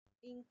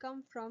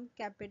Income from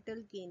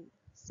capital gain.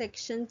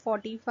 Section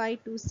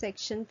 45 to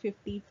Section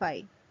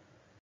 55.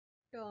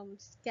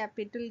 Terms: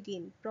 capital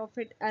gain,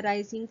 profit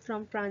arising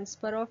from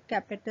transfer of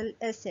capital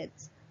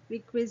assets.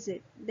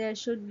 Requisite: there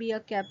should be a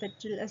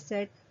capital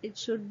asset, it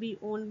should be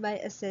owned by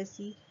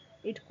assessee,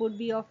 it could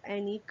be of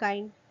any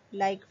kind,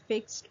 like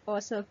fixed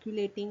or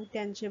circulating,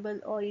 tangible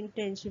or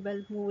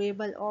intangible,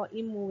 movable or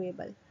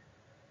immovable.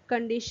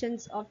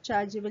 Conditions of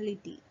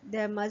chargeability: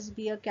 there must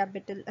be a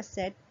capital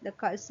asset, the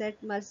asset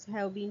must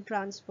have been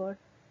transferred,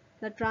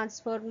 the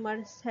transfer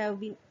must have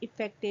been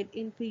effected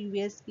in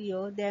previous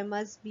year, there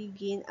must be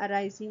gain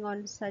arising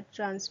on such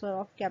transfer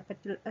of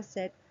capital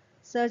asset,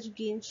 such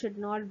gain should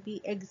not be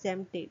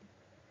exempted.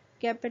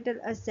 Capital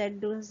asset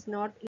does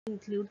not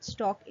include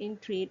stock in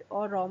trade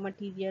or raw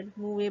material,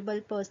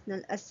 movable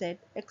personal asset,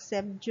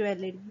 except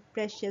jewelry,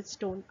 precious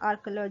stone,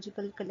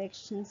 archaeological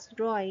collections,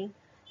 drawing,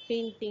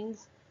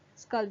 paintings,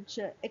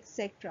 sculpture,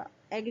 etc.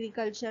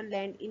 Agriculture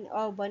land in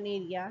urban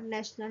area,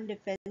 national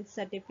defense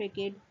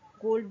certificate,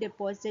 gold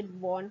deposit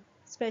bond,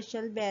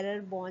 special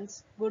bearer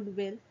bonds,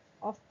 goodwill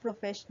of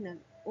professional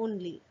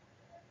only.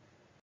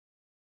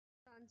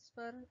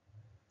 Transfer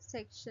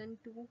Section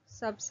 2,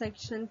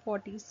 subsection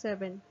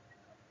 47.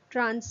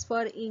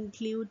 Transfer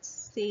includes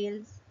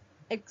sales,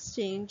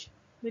 exchange,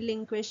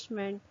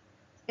 relinquishment,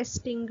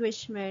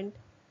 extinguishment,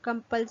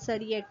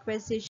 compulsory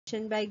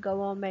acquisition by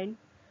government,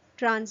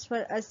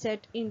 transfer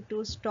asset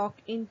into stock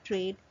in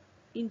trade,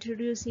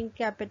 introducing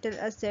capital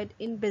asset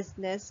in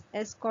business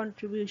as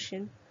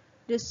contribution,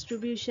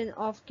 distribution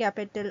of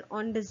capital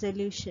on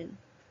dissolution.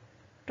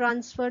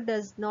 Transfer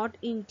does not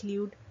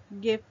include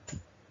gift,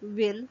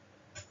 will,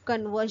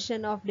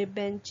 conversion of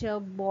debenture,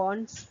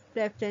 bonds,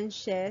 preference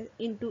shares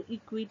into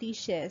equity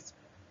shares,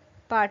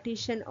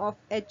 partition of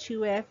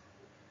HUF,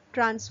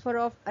 transfer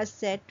of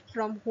asset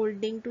from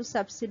holding to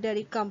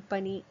subsidiary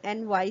company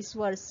and vice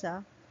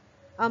versa,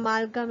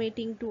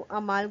 amalgamating to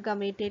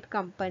amalgamated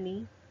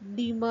company,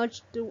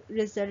 demerged to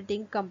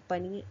resulting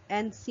company,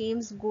 and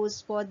same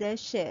goes for their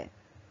share.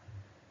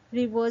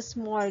 Reverse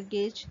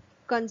mortgage,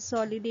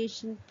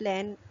 consolidation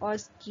plan or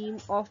scheme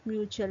of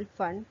mutual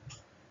fund,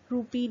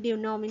 rupee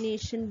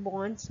denomination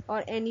bonds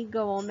or any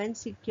government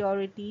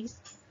securities,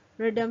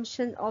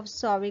 redemption of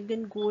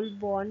sovereign gold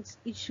bonds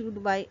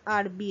issued by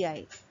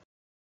RBI.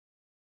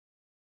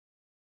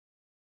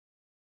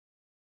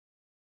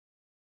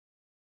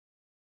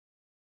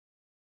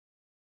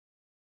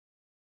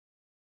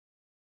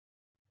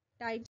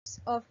 Types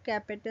of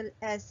capital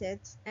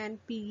assets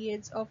and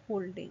periods of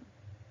holding.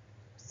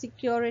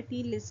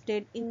 Security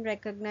listed in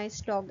recognized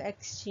stock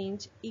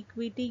exchange,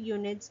 equity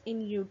units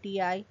in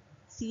UTI,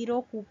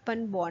 zero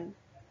coupon bond.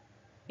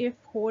 If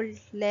hold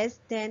less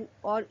than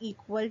or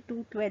equal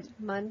to 12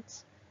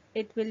 months,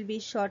 it will be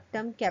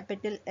short-term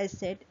capital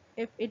asset.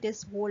 If it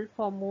is hold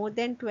for more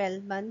than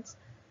 12 months,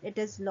 it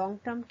is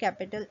long-term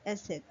capital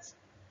assets.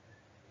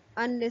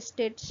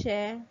 Unlisted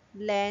share,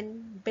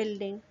 land,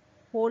 building,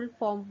 hold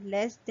for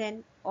less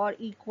than or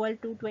equal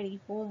to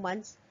 24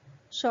 months,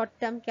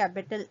 short-term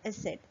capital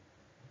asset.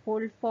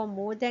 Hold for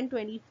more than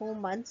 24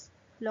 months,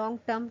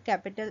 long-term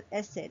capital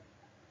asset.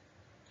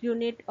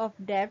 Unit of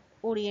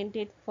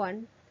debt-oriented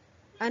fund,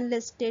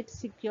 unlisted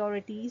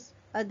securities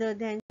other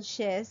than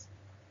shares,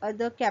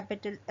 other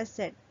capital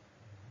asset.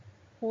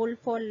 Hold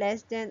for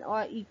less than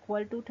or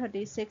equal to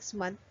 36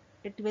 months,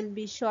 it will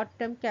be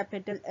short-term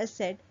capital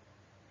asset,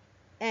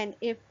 and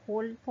if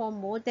hold for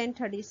more than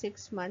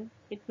 36 months,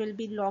 it will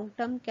be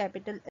long-term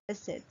capital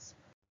assets.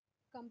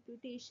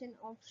 Computation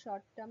of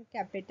short-term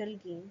capital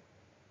gain.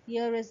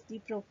 Here is the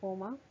pro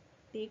forma.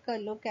 Take a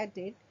look at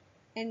it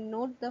and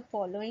note the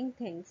following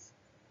things.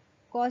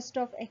 Cost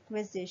of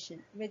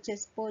acquisition, which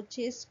is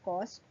purchase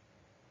cost,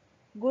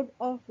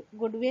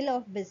 goodwill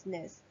of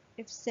business.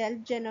 If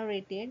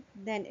self-generated,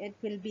 then it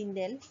will be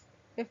nil.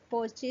 If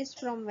purchased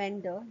from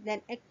vendor,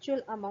 then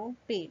actual amount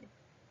paid.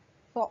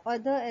 For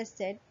other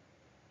asset,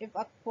 if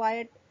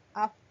acquired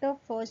after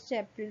 1st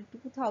April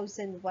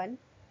 2001,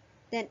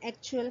 then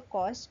actual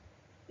cost.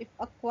 If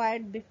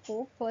acquired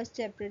before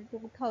 1st April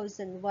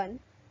 2001,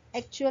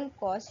 actual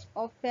cost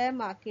of fair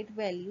market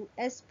value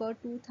as per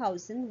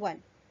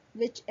 2001,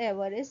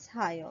 whichever is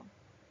higher.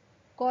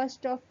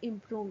 Cost of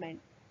improvement,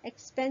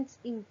 expense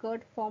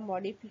incurred for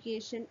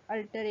modification,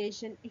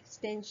 alteration,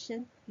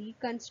 extension,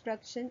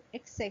 reconstruction,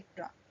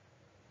 etc.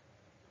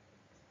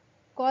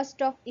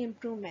 Cost of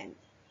improvement.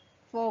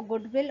 For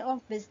goodwill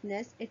of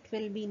business, it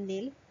will be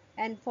nil,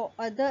 and for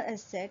other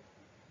asset,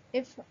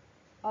 if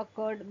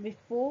occurred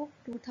before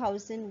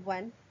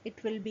 2001,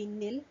 it will be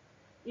nil.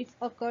 If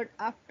occurred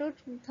after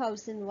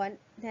 2001,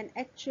 then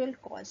actual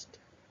cost.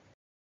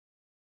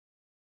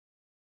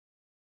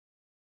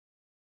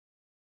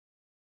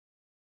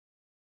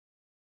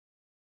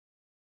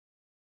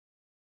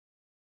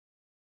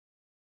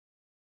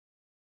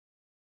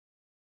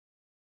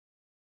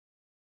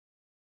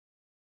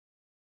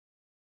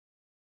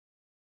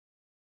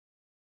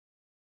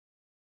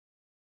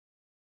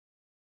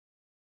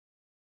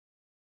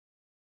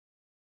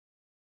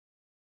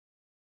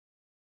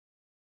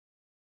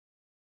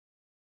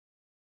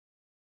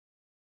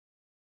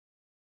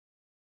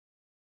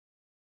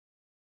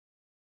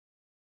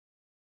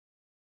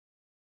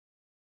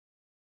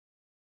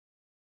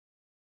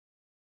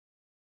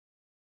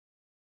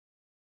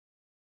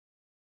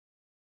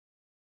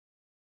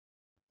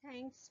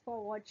 Thanks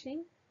for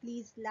watching.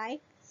 Please like,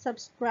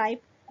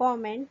 subscribe,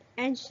 comment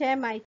and share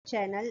my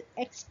channel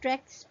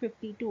Extracts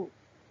 52.